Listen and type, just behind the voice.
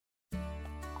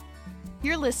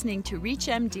You're listening to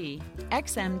ReachMD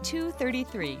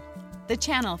XM233, the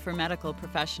channel for medical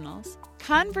professionals.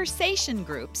 Conversation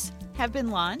groups have been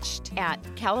launched at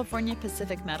California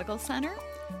Pacific Medical Center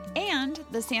and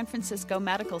the San Francisco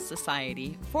Medical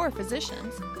Society for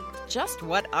Physicians. Just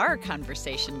what are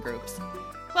conversation groups?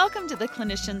 Welcome to the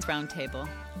Clinicians Roundtable.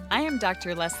 I am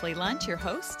Dr. Leslie Lunt, your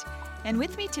host, and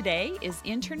with me today is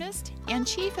internist and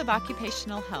Chief of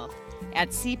Occupational Health at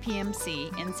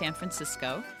CPMC in San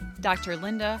Francisco, Dr.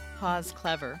 Linda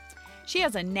Hawes-Clever. She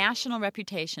has a national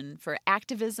reputation for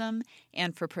activism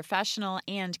and for professional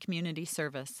and community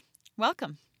service.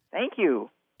 Welcome. Thank you.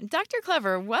 Dr.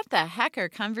 Clever, what the heck are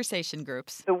conversation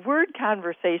groups? The word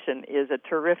conversation is a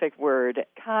terrific word.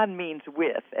 Con means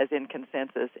with, as in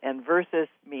consensus, and versus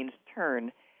means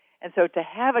turn. And so to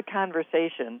have a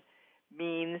conversation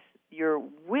means you're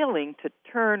willing to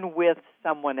turn with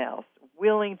someone else,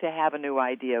 willing to have a new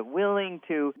idea, willing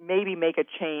to maybe make a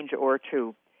change or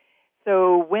two.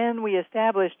 So when we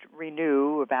established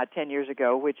Renew about 10 years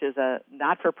ago, which is a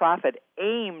not-for-profit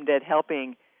aimed at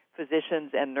helping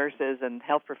physicians and nurses and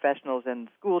health professionals and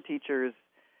school teachers,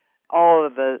 all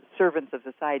of the servants of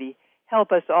society,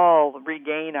 help us all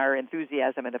regain our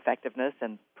enthusiasm and effectiveness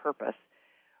and purpose.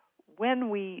 When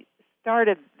we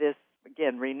started this,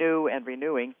 again, Renew and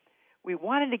Renewing, we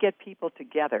wanted to get people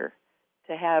together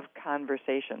to have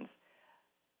conversations.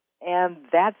 And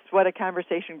that's what a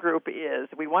conversation group is.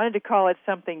 We wanted to call it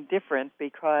something different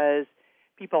because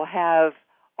people have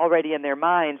already in their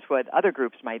minds what other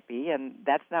groups might be, and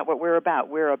that's not what we're about.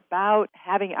 We're about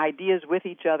having ideas with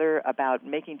each other about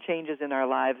making changes in our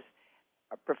lives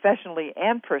professionally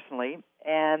and personally,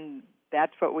 and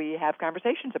that's what we have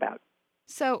conversations about.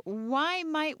 So why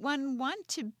might one want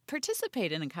to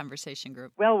participate in a conversation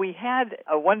group? Well, we had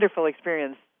a wonderful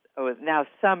experience now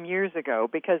some years ago,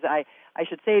 because I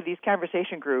should say these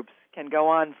conversation groups can go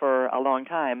on for a long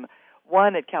time.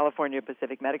 One at California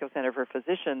Pacific Medical Center for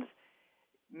Physicians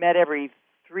met every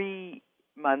 3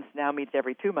 months, now meets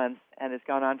every 2 months, and it's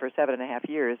gone on for 7.5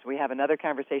 years. We have another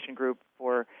conversation group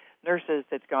for nurses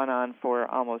that's gone on for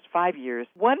almost 5 years.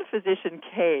 One physician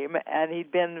came, and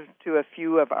he'd been to a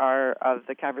few of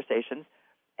the conversations,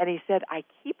 and he said, I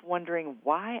keep wondering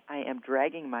why I am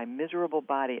dragging my miserable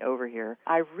body over here.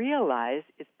 I realize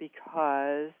it's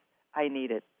because I need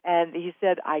it. And he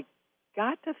said, I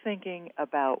got to thinking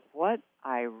about what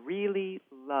I really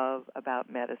love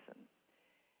about medicine.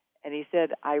 And he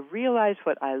said, I realize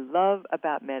what I love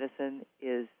about medicine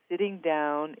is sitting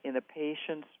down in a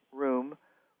patient's room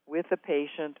with the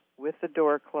patient, with the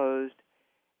door closed,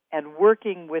 and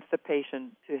working with the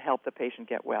patient to help the patient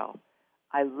get well.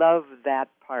 I love that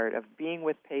part of being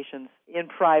with patients in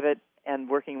private and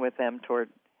working with them toward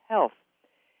health.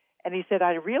 And he said,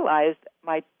 I realized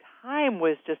my time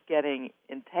was just getting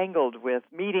entangled with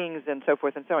meetings and so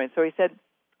forth and so on. So he said,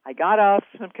 I got off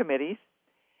some committees,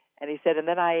 and he said, and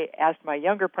then I asked my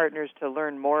younger partners to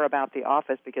learn more about the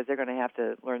office because they're going to have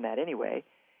to learn that anyway.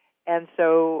 And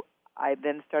so I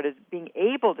then started being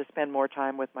able to spend more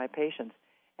time with my patients.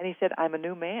 And he said, I'm a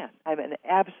new man. I'm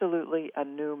absolutely a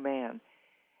new man.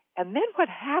 And then what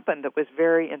happened that was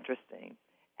very interesting,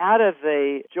 out of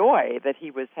the joy that he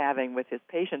was having with his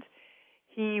patients,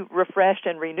 he refreshed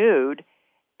and renewed,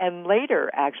 and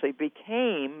later actually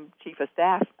became chief of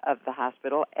staff of the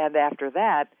hospital, and after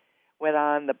that went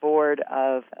on the board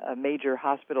of a major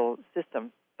hospital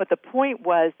system. But the point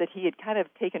was that he had kind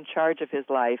of taken charge of his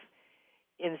life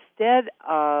instead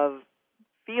of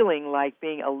feeling like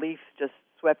being a leaf just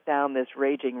swept down this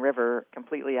raging river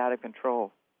completely out of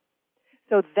control.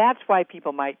 So that's why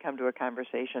people might come to a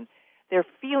conversation. They're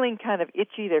feeling kind of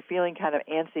itchy. They're feeling kind of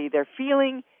antsy. They're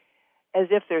feeling as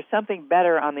if there's something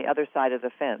better on the other side of the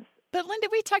fence. But Linda,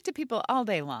 we talk to people all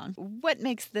day long. What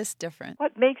makes this different?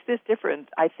 What makes this different,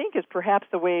 I think, is perhaps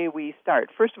the way we start.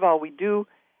 First of all, we do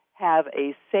have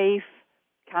a safe,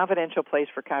 confidential place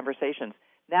for conversations.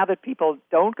 Now that people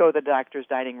don't go to the doctor's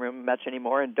dining room much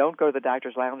anymore and don't go to the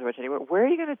doctor's lounge much anymore, where are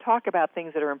you going to talk about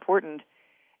things that are important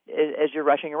as you're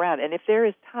rushing around? And if there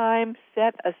is time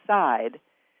set aside,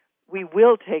 we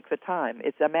will take the time.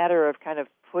 It's a matter of kind of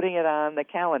putting it on the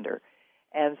calendar.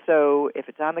 And so if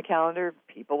it's on the calendar,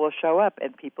 people will show up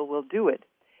and people will do it.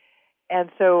 And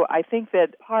so I think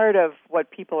that part of what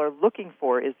people are looking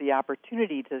for is the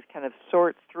opportunity to kind of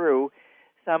sort through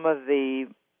some of the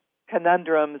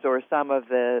conundrums or some of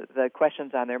the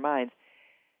questions on their minds.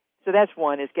 So that's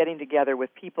one, is getting together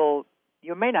with people.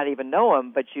 You may not even know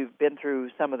them, but you've been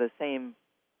through some of the same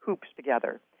hoops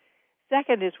together.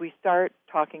 Second is we start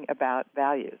talking about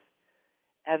values.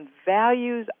 And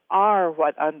values are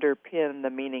what underpin the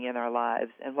meaning in our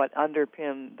lives and what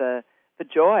underpin the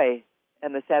joy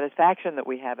and the satisfaction that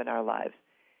we have in our lives.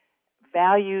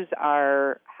 Values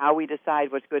are how we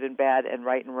decide what's good and bad and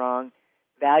right and wrong.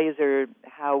 Values are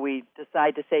how we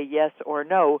decide to say yes or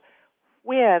no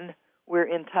when we're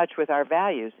in touch with our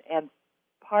values. And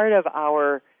part of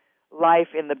our life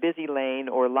in the busy lane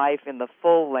or life in the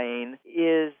full lane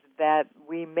is that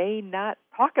we may not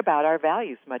talk about our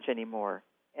values much anymore.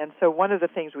 And so one of the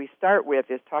things we start with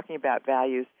is talking about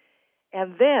values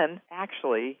and then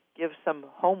actually give some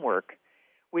homework,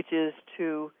 which is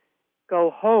to go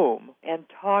home and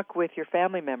talk with your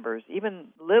family members. Even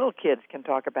little kids can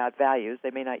talk about values.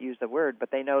 They may not use the word,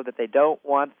 but they know that they don't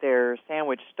want their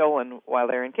sandwich stolen while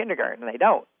they're in kindergarten. They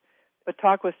don't. But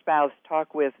talk with spouse,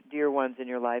 talk with dear ones in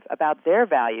your life about their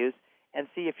values and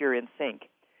see if you're in sync.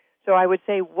 So I would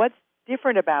say what's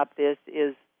different about this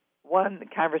is, one, the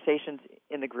conversations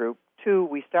in the group. Two,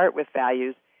 we start with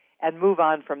values and move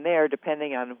on from there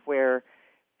depending on where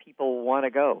people want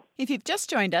to go. If you've just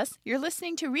joined us, you're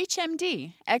listening to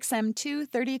ReachMD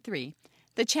XM233,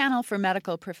 the channel for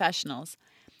medical professionals.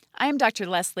 I am Dr.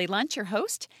 Leslie Lundt, your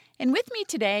host, and with me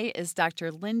today is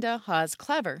Dr. Linda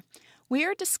Hawes-Clever. We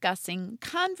are discussing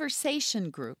conversation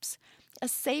groups, a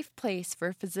safe place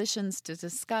for physicians to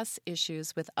discuss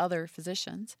issues with other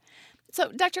physicians. So,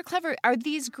 Dr. Clever, are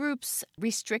these groups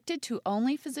restricted to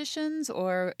only physicians,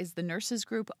 or is the nurses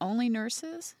group only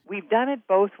nurses? We've done it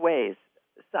both ways.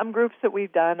 Some groups that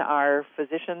we've done are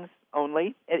physicians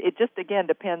only. It just, again,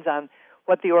 depends on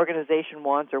what the organization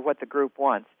wants or what the group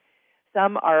wants.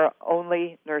 Some are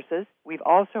only nurses. We've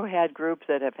also had groups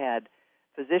that have had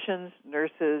physicians,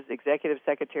 nurses, executive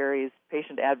secretaries,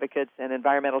 patient advocates, and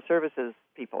environmental services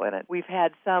people in it. We've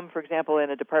had some, for example, in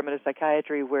a department of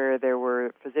psychiatry where there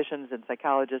were physicians and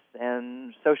psychologists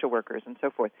and social workers and so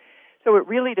forth. So it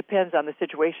really depends on the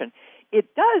situation.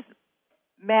 It does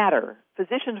matter.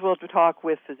 Physicians will talk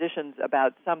with physicians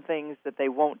about some things that they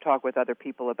won't talk with other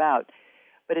people about.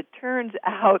 But it turns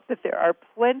out that there are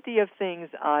plenty of things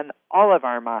on all of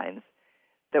our minds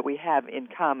that we have in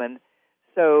common.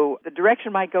 So the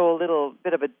direction might go a little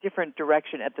bit of a different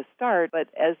direction at the start, but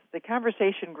as the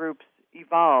conversation groups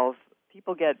evolve,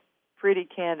 people get pretty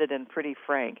candid and pretty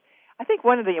frank. I think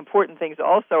one of the important things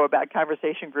also about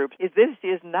conversation groups is this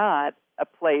is not a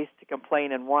place to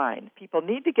complain and whine. People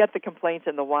need to get the complaints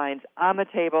and the whines on the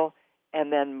table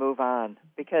and then move on,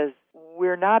 because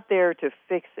we're not there to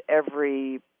fix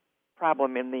every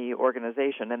problem in the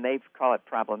organization, and they call it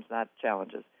problems, not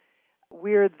challenges.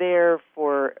 We're there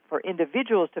for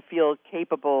individuals to feel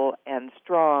capable and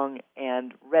strong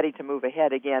and ready to move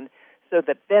ahead again so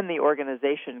that then the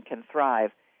organization can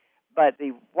thrive. But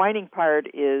the whining part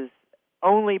is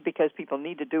only because people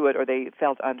need to do it or they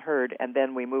felt unheard, and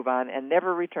then we move on and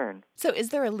never return. So is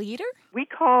there a leader? We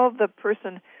call the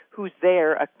person who's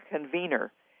there a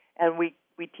convener, and we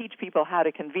teach people how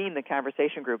to convene the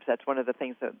conversation groups. That's one of the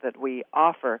things that we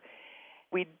offer.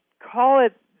 We call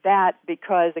it that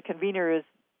because the convener is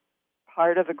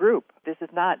part of a group. This is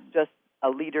not just a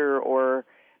leader or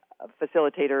a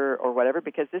facilitator or whatever,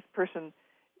 because this person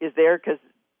is there because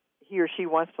he or she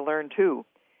wants to learn too.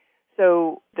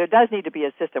 So there does need to be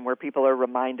a system where people are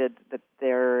reminded that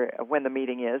when the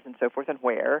meeting is and so forth and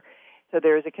where. So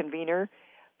there is a convener.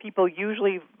 People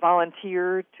usually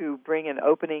volunteer to bring an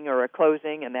opening or a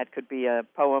closing, and that could be a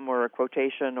poem or a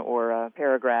quotation or a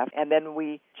paragraph. And then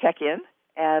we check in,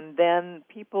 and then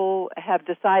people have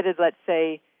decided, let's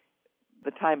say,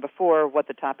 the time before what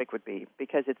the topic would be,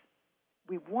 because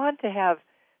we want to have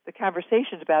the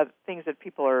conversations about things that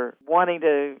people are wanting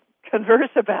to converse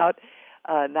about,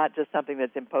 not just something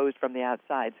that's imposed from the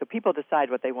outside. So people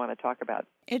decide what they want to talk about.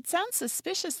 It sounds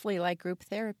suspiciously like group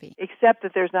therapy. Except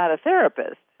that there's not a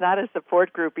therapist. It's not a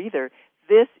support group either.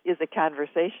 This is a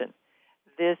conversation.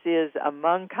 This is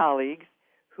among colleagues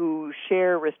who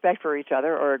share respect for each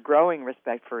other, or a growing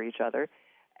respect for each other,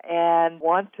 and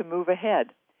want to move ahead.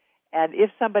 And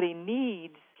if somebody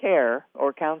needs care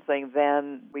or counseling,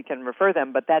 then we can refer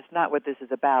them, but that's not what this is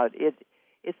about.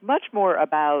 It's much more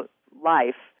about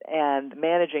life and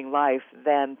managing life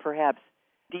than perhaps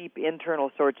deep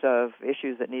internal sorts of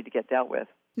issues that need to get dealt with.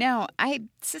 Now, I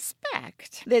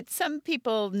suspect that some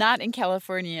people not in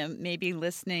California may be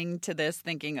listening to this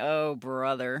thinking, oh,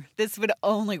 brother, this would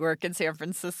only work in San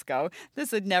Francisco.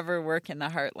 This would never work in the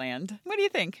heartland. What do you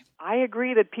think? I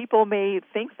agree that people may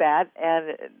think that,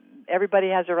 and everybody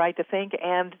has a right to think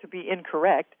and to be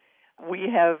incorrect. We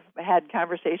have had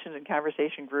conversations and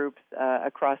conversation groups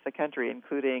across the country,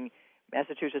 including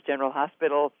Massachusetts General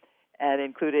Hospital, and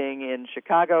including in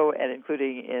Chicago, and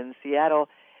including in Seattle,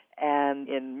 and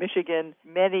in Michigan,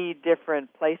 many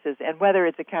different places. And whether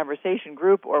it's a conversation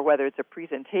group or whether it's a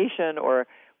presentation or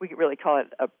we could really call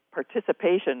it a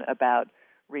participation about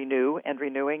renew and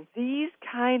renewing. These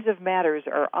kinds of matters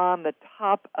are on the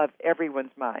top of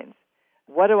everyone's minds.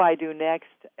 What do I do next?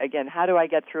 Again, how do I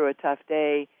get through a tough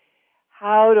day?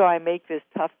 How do I make this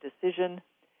tough decision?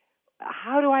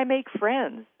 How do I make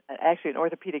friends? Actually, an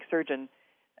orthopedic surgeon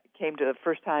came to a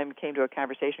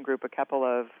conversation group a couple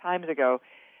of times ago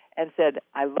and said,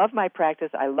 I love my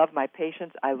practice, I love my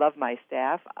patients, I love my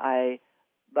staff, I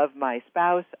love my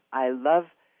spouse, I love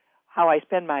how I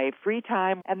spend my free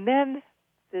time. And then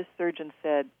this surgeon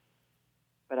said,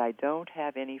 but I don't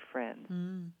have any friends.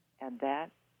 And that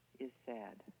is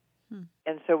sad.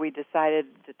 And so we decided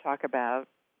to talk about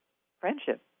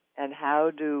friendship and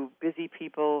how do busy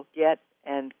people get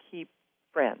and keep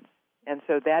friends. And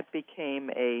so that became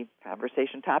a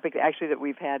conversation topic, actually, that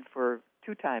we've had for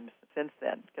 2 times since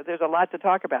then, because there's a lot to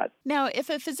talk about. Now, if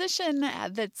a physician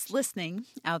that's listening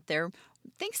out there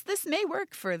thinks this may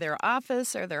work for their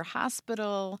office or their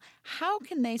hospital, how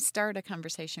can they start a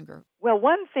conversation group? Well,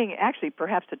 one thing actually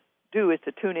perhaps to do is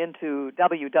to tune into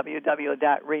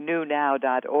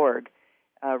www.renewnow.org.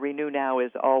 Renew Now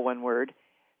is all one word.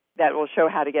 That will show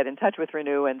how to get in touch with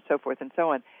Renew and so forth and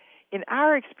so on. In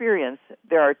our experience,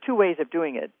 there are 2 ways of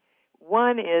doing it.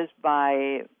 One is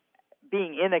by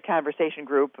being in a conversation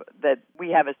group that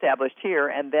we have established here,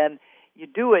 and then you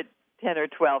do it 10 or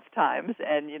 12 times,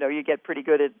 and you get pretty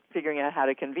good at figuring out how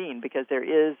to convene because there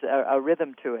is a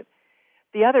rhythm to it.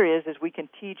 The other is we can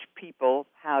teach people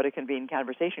how to convene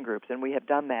conversation groups, and we have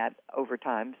done that over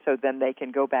time, so then they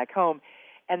can go back home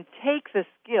and take the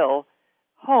skill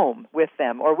home with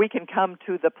them, or we can come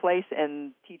to the place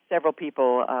and teach several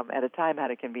people at a time how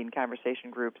to convene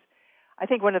conversation groups. I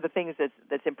think one of the things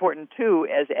that's important, too,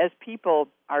 as people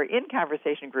are in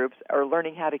conversation groups or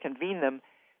learning how to convene them,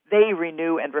 they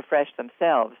renew and refresh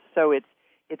themselves. So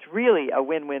it's really a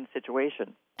win-win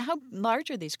situation. How large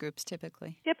are these groups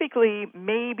typically? Typically,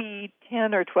 maybe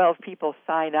 10 or 12 people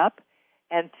sign up,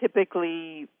 and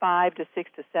typically 5 to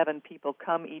 6 to 7 people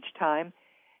come each time.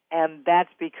 And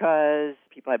that's because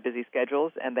people have busy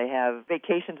schedules and they have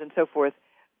vacations and so forth.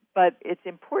 But it's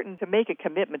important to make a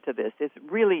commitment to this. It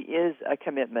really is a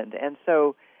commitment. And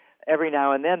so every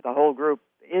now and then the whole group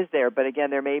is there. But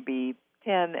again, there may be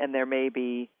 10 and there may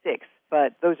be 6.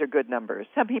 But those are good numbers.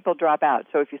 Some people drop out.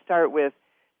 So if you start with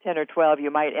 10 or 12,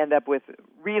 you might end up with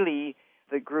really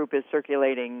the group is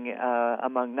circulating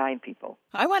among 9 people.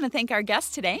 I want to thank our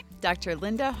guest today, Dr.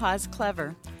 Linda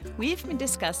Hawes-Clever. We've been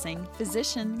discussing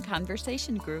physician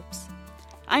conversation groups.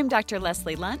 I'm Dr.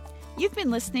 Leslie Lunt. You've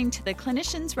been listening to the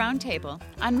Clinicians Roundtable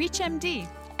on ReachMD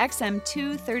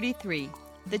XM233,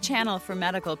 the channel for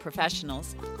medical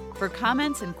professionals. For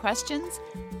comments and questions,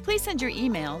 please send your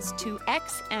emails to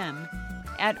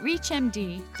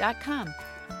xm@reachmd.com.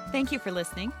 Thank you for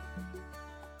listening.